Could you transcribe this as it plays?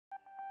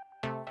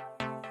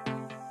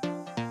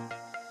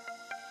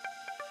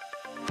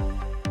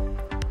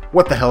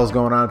What the hell is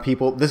going on,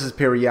 people? This is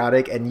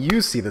Periodik, and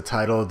you see the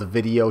title of the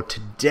video.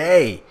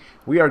 Today,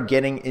 we are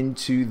getting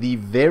into the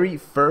very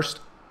first,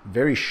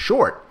 very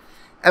short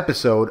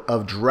episode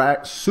of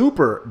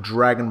Super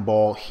Dragon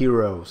Ball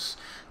Heroes.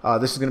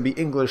 This is going to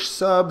be English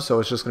sub,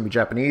 so it's just going to be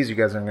Japanese. You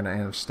guys aren't going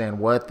to understand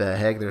what the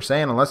heck they're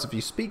saying, unless if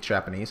you speak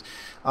Japanese.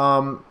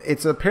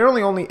 It's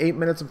apparently only 8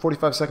 minutes and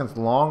 45 seconds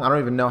long. I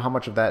don't even know how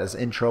much of that is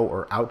intro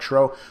or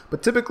outro,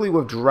 but typically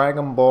with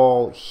Dragon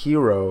Ball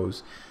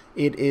Heroes,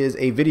 it is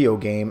a video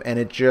game, and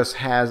it just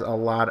has a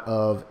lot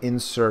of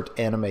insert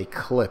anime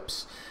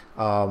clips.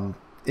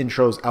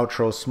 Intros,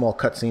 outros, small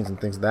cutscenes, and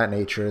things of that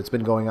nature. It's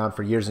been going on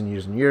for years and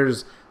years and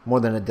years,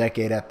 more than a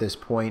decade at this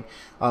point.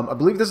 I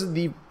believe this is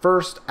the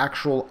first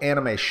actual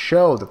anime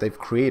show that they've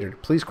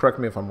created. Please correct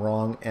me if I'm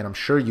wrong, and I'm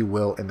sure you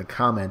will in the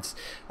comments.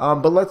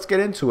 But let's get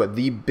into it.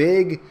 The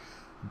big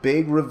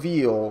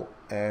reveal,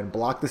 and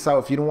block this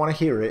out if you don't want to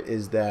hear it,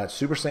 is that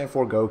Super Saiyan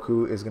 4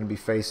 Goku is going to be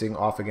facing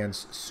off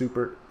against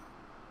Super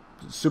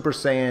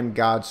Saiyan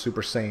God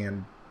Super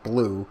Saiyan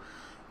Blue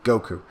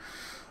Goku.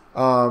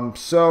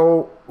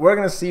 So we're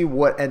going to see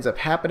what ends up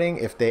happening,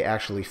 if they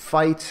actually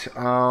fight,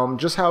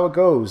 just how it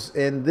goes.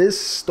 In this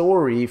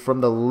story,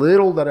 from the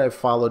little that I've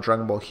followed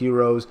Dragon Ball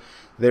Heroes,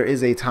 there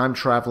is a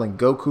time-traveling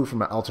Goku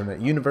from an alternate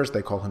universe.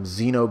 They call him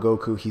Xeno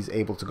Goku. He's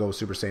able to go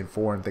Super Saiyan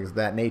 4 and things of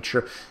that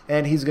nature.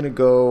 And he's going to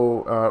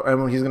go,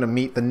 he's going to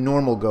meet the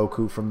normal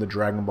Goku from the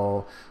Dragon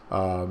Ball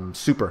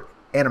Super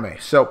anime.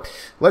 So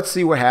let's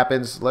see what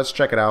happens. Let's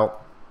check it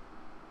out.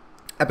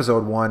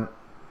 Episode 1.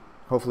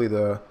 Hopefully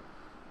the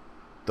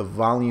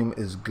volume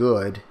is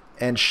good.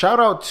 And shout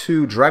out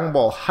to Dragon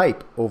Ball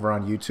Hype over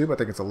on YouTube. I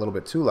think it's a little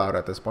bit too loud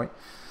at this point.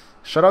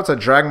 Shout out to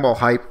Dragon Ball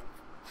Hype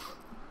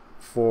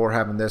for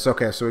having this.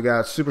 Okay, so we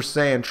got Super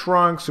Saiyan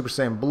Trunks, Super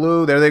Saiyan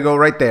Blue. There they go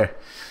right there.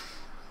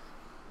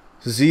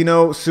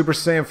 Xeno, Super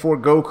Saiyan 4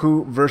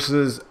 Goku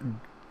versus,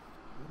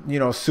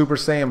 Super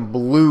Saiyan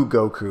Blue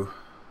Goku.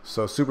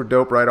 So super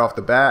dope right off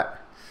the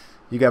bat.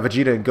 You got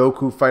Vegeta and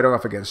Goku fighting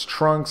off against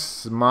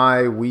Trunks,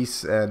 Mai,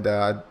 Whis, and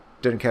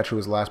didn't catch who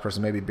was the last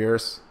person. Maybe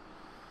Beerus.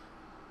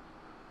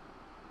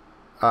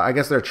 I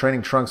guess they're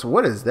training Trunks.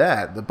 What is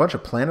that? The bunch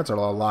of planets are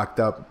all locked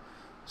up.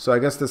 So I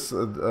guess this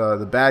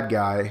the bad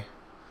guy.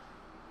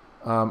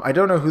 I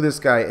don't know who this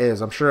guy is.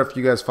 I'm sure if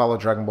you guys follow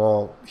Dragon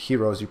Ball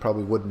Heroes, you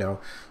probably would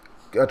know.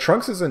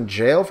 Trunks is in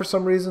jail for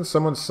some reason.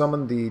 Someone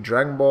summoned the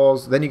Dragon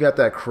Balls. Then you got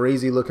that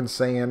crazy looking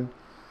Saiyan.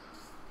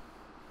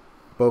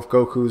 Both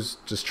Gokus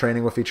just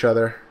training with each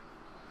other.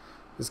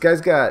 This guy's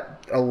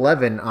got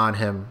 11 on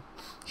him.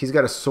 He's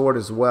got a sword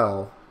as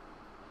well.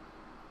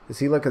 Is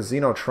he like a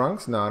Xeno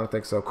Trunks? No, I don't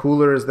think so.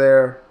 Cooler is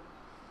there.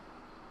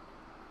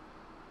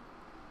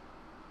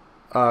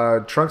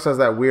 Trunks has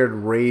that weird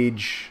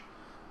rage,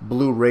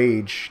 blue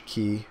rage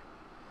key.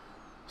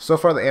 So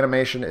far the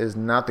animation is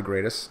not the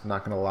greatest,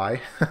 not gonna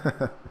lie.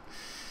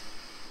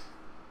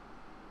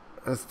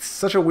 It's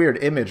such a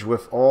weird image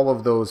with all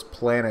of those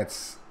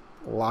planets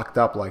locked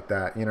up like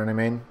that, you know what I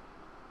mean?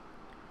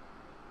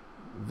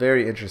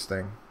 Very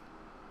interesting.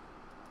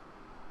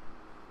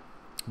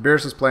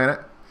 Beerus' planet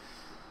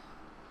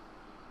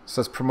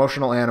says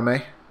promotional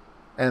anime,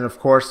 and of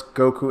course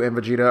Goku and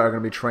Vegeta are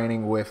going to be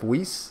training with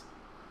Whis,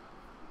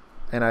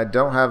 and I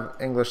don't have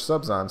English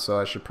subs on, so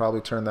I should probably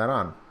turn that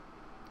on.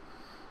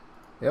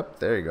 Yep,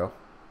 there you go.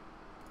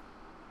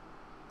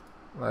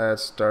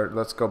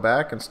 Let's go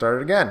back and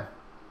start it again.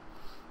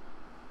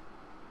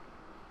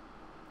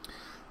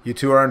 You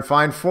two are in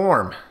fine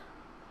form.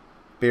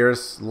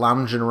 Beerus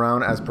lounging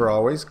around as per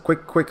always.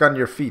 Quick on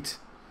your feet.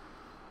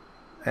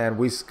 And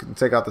we can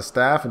take out the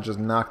staff and just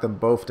knock them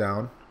both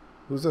down.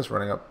 Who's this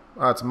running up?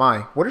 Oh, it's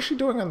Mai. What is she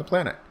doing on the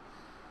planet?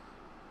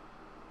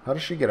 How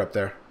does she get up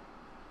there?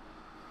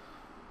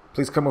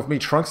 Please come with me.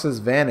 Trunks has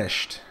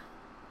vanished.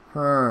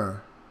 Huh.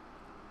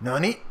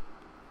 Nani?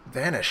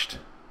 Vanished.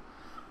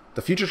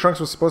 The future Trunks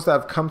was supposed to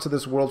have come to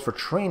this world for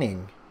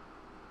training.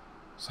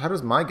 So how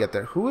does Mai get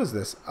there? Who is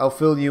this? I'll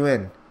fill you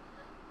in.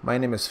 My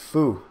name is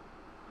Fu.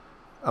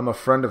 I'm a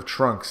friend of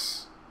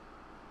Trunks.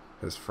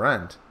 His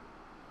friend?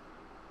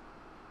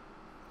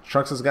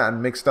 Trunks has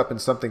gotten mixed up in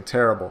something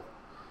terrible.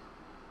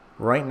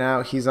 Right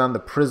now, he's on the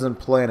prison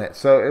planet.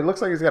 So it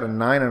looks like he's got a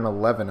 9 and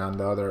 11 on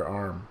the other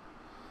arm.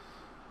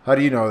 How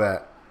do you know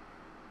that?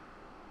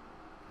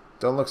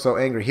 Don't look so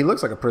angry. He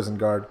looks like a prison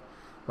guard.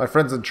 My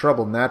friend's in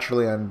trouble.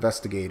 Naturally, I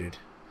investigated.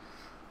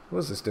 Who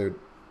is this dude?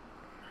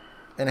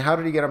 And how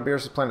did he get on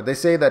Beerus' planet? They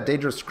say that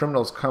dangerous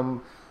criminals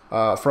come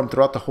from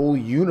throughout the whole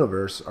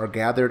universe are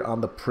gathered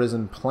on the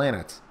prison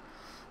planet.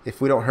 If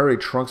we don't hurry,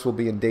 Trunks will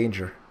be in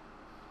danger.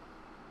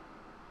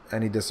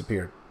 And he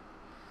disappeared.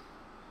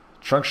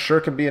 Trunks sure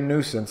can be a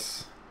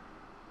nuisance.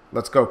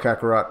 Let's go,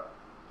 Kakarot.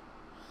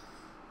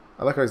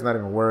 I like how he's not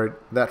even worried.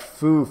 That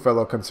Fu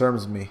fellow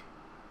concerns me.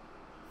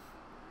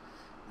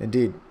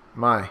 Indeed.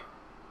 Mai.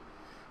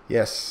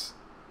 Yes.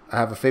 I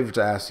have a favor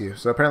to ask you.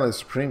 So apparently the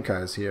Supreme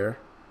Kai is here.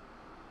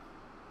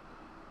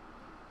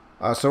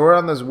 So we're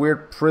on this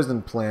weird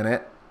prison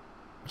planet,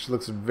 which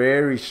looks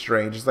very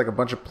strange. It's like a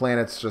bunch of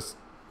planets just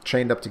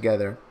chained up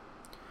together.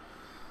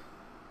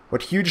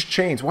 What huge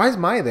chains? Why is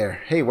Mai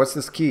there? Hey, what's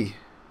this key?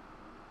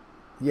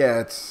 Yeah,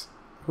 it's...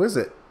 Who is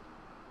it?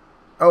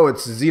 Oh,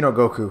 it's Xeno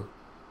Goku.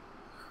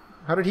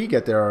 How did he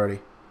get there already?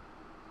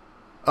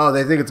 Oh,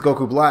 they think it's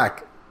Goku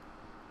Black.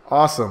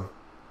 Awesome.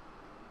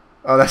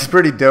 Oh, that's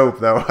pretty dope,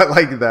 though. I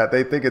like that.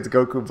 They think it's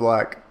Goku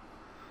Black.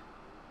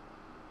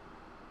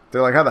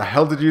 They're like, how the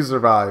hell did you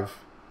survive?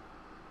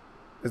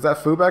 Is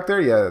that Fu back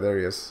there? Yeah, there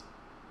he is.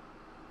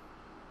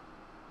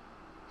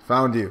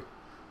 Found you.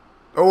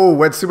 Oh,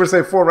 went Super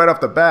Saiyan 4 right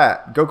off the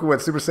bat. Goku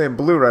went Super Saiyan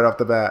Blue right off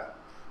the bat.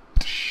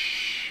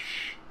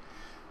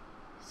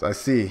 So I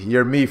see.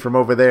 You're me from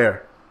over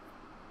there.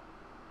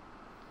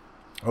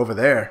 Over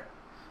there?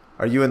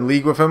 Are you in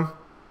league with him?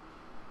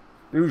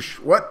 Oosh,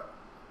 what?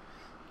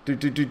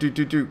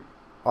 Do.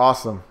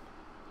 Awesome.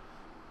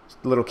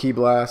 Just a little key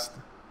blast.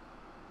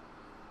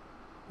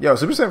 Yo,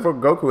 Super Saiyan 4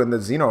 Goku in the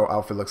Xeno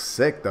outfit looks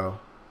sick, though.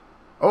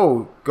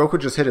 Oh, Goku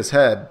just hit his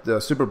head. The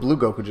Super Blue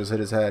Goku just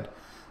hit his head.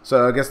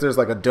 So I guess there's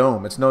like a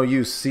dome. It's no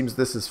use. Seems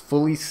this is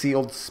fully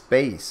sealed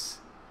space.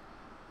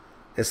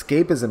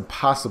 Escape is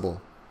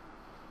impossible.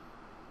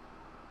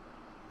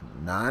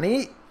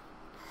 Nani?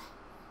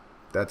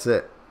 That's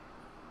it.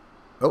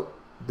 Oh,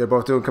 they're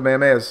both doing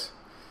Kamehamehas.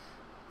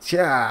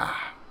 Tja.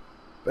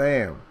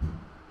 Bam.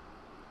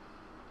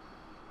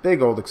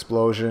 Big old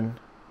explosion.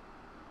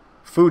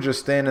 Fu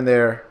just standing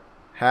there,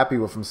 happy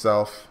with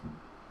himself.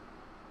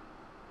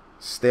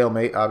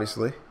 Stalemate,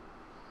 obviously.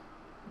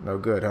 No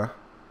good, huh?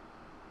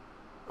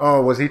 Oh,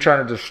 was he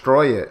trying to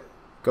destroy it?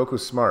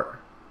 Goku's smart.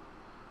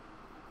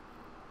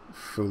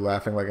 Fu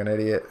laughing like an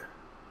idiot.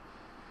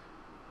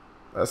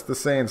 That's the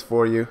Saiyans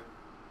for you.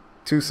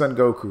 2 Son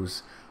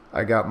Gokus.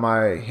 I got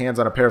my hands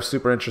on a pair of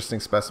super interesting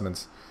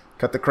specimens.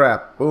 Cut the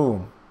crap.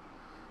 Boom.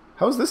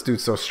 How is this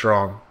dude so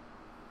strong?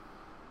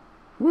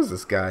 Who is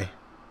this guy?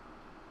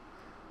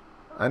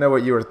 I know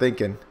what you were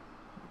thinking.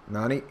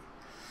 Nani?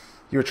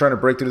 You were trying to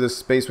break through this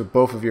space with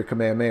both of your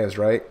Kamehamehas,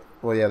 right?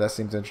 Well, yeah, that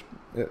seems interesting.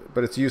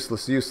 But it's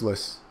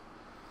useless.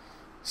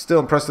 Still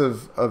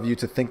impressive of you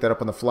to think that up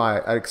on the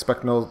fly. I'd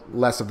expect no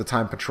less of the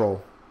time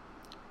patrol.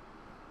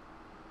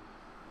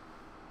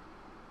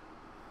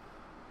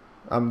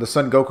 I'm the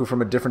Son Goku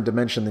from a different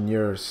dimension than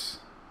yours.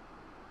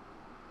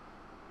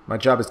 My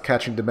job is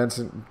catching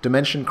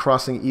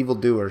dimension-crossing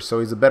evildoers, so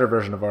he's a better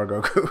version of our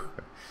Goku.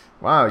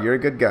 Wow, you're a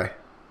good guy.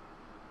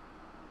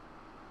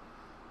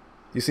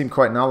 You seem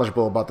quite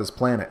knowledgeable about this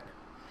planet.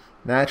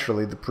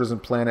 Naturally, the prison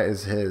planet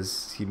is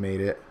his. He made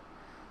it.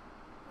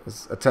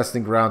 It's a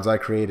testing grounds I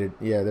created.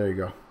 Yeah, there you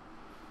go.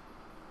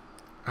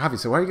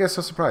 Obviously, why are you guys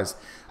so surprised?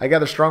 I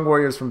gather strong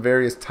warriors from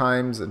various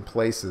times and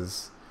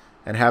places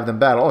and have them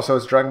battle. Oh, so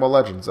it's Dragon Ball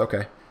Legends.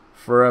 Okay.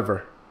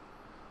 Forever.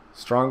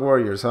 Strong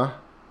warriors, huh?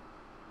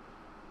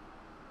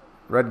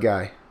 Red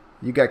guy.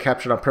 You got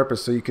captured on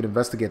purpose so you could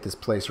investigate this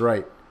place,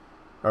 right?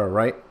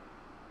 Alright.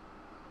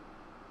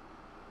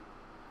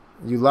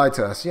 You lied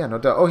to us. Yeah, no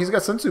doubt. Oh, he's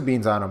got Senzu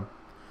beans on him.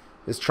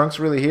 Is Trunks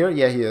really here?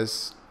 Yeah, he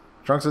is.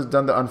 Trunks has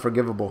done the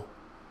unforgivable.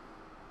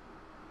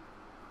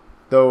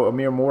 Though a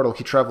mere mortal,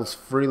 he travels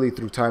freely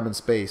through time and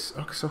space.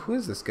 Okay, so who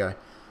is this guy?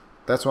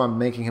 That's why I'm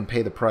making him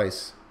pay the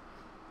price.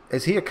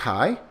 Is he a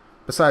Kai?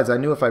 Besides, I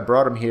knew if I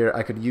brought him here,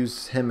 I could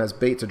use him as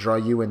bait to draw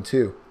you in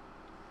too.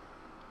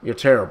 You're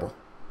terrible.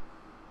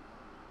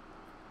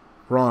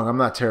 Wrong, I'm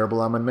not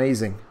terrible, I'm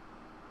amazing.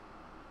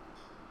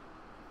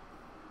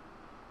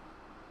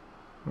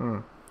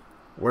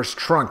 Where's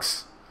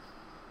Trunks?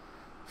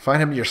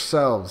 Find him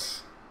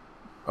yourselves.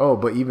 Oh,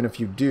 but even if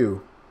you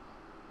do,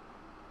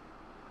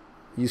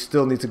 you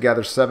still need to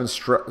gather seven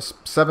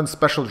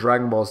special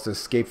Dragon Balls to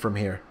escape from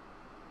here.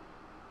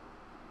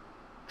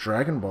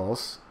 Dragon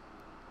Balls?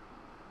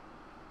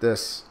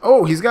 This.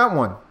 Oh, he's got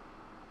one.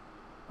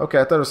 Okay,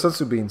 I thought it was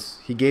Senzu Beans.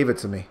 He gave it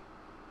to me.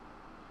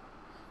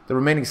 The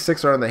remaining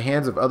 6 are in the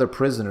hands of other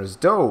prisoners.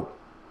 Dope.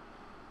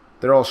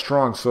 They're all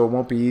strong, so it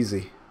won't be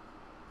easy.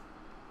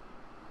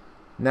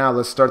 Now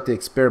let's start the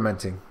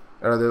experimenting.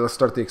 Or let's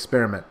start the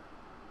experiment.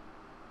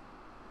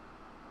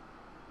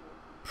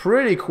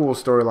 Pretty cool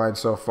storyline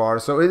so far.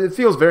 So it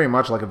feels very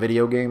much like a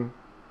video game.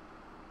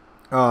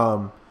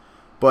 But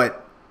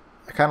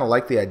I kind of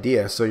like the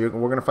idea. So we're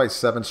going to fight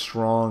 6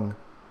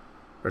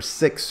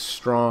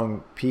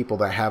 strong people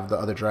that have the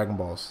other Dragon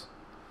Balls.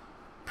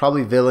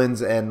 Probably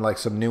villains and like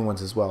some new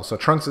ones as well. So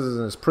Trunks is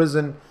in his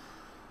prison.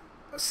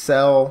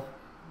 Cell.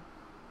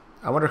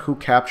 I wonder who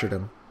captured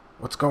him.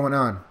 What's going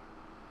on?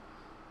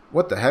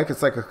 What the heck?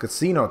 It's like a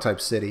casino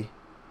type city.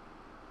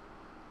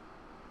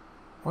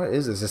 What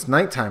is this? It's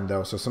nighttime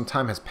though, so some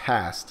time has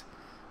passed.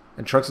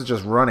 And Trunks is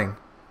just running.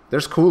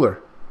 There's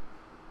Cooler.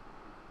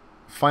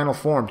 Final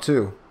form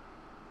too.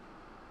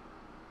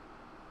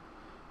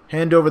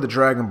 Hand over the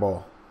Dragon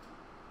Ball.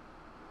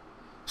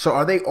 So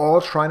are they all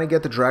trying to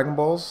get the Dragon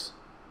Balls?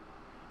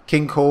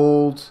 King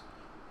Cold,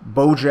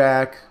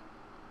 Bojack.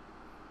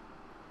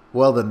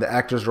 Well then, the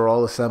actors are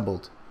all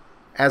assembled.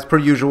 As per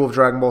usual of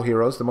Dragon Ball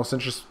Heroes, the most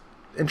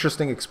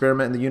interesting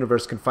experiment in the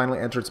universe can finally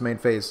enter its main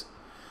phase.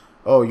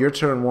 Oh, your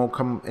turn won't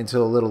come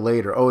until a little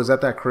later. Oh, is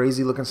that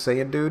crazy looking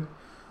Saiyan dude?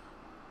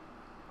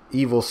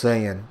 Evil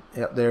Saiyan.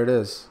 Yep, there it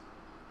is.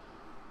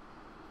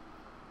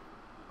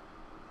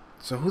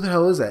 So who the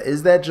hell is that?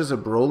 Is that just a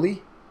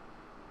Broly?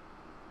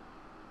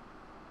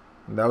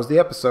 And that was the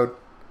episode.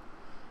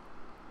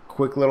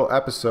 Quick little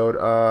episode.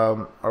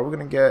 Are we going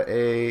to get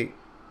a...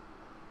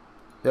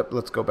 Yep,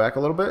 let's go back a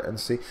little bit and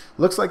see.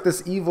 Looks like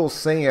this Evil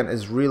Saiyan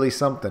is really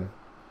something.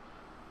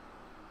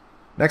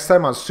 Next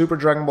time on Super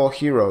Dragon Ball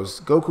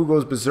Heroes, Goku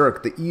goes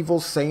berserk. The Evil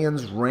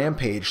Saiyan's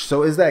rampage.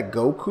 So is that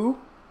Goku?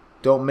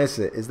 Don't miss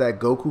it. Is that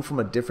Goku from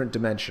a different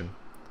dimension?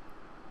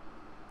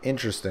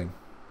 Interesting.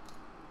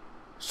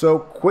 So,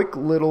 quick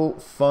little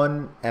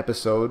fun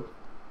episode.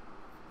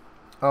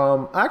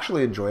 I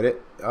actually enjoyed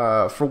it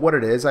for what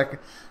it is.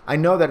 I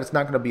know that it's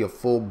not going to be a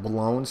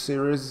full-blown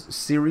series.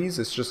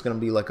 It's just going to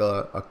be like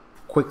a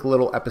quick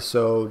little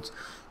episodes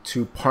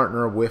to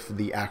partner with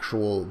the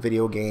actual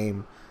video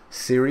game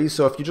series.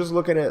 So if you just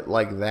look at it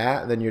like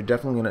that, then you're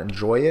definitely going to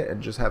enjoy it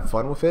and just have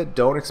fun with it.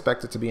 Don't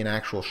expect it to be an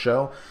actual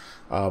show.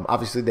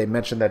 Obviously, they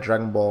mentioned that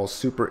Dragon Ball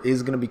Super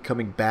is going to be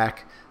coming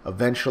back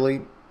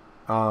eventually.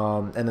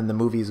 And then the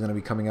movie is going to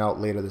be coming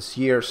out later this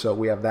year, so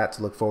we have that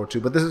to look forward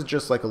to. But this is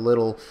just like a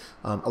little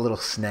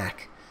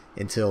snack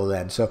until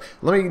then. So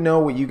let me know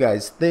what you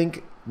guys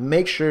think.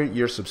 Make sure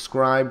you're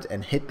subscribed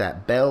and hit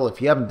that bell.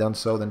 If you haven't done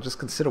so, then just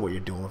consider what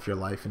you're doing with your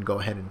life and go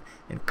ahead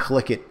and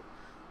click it.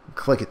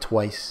 Click it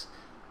twice.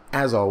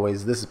 As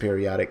always, this is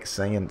Periodik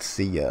saying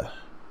see ya.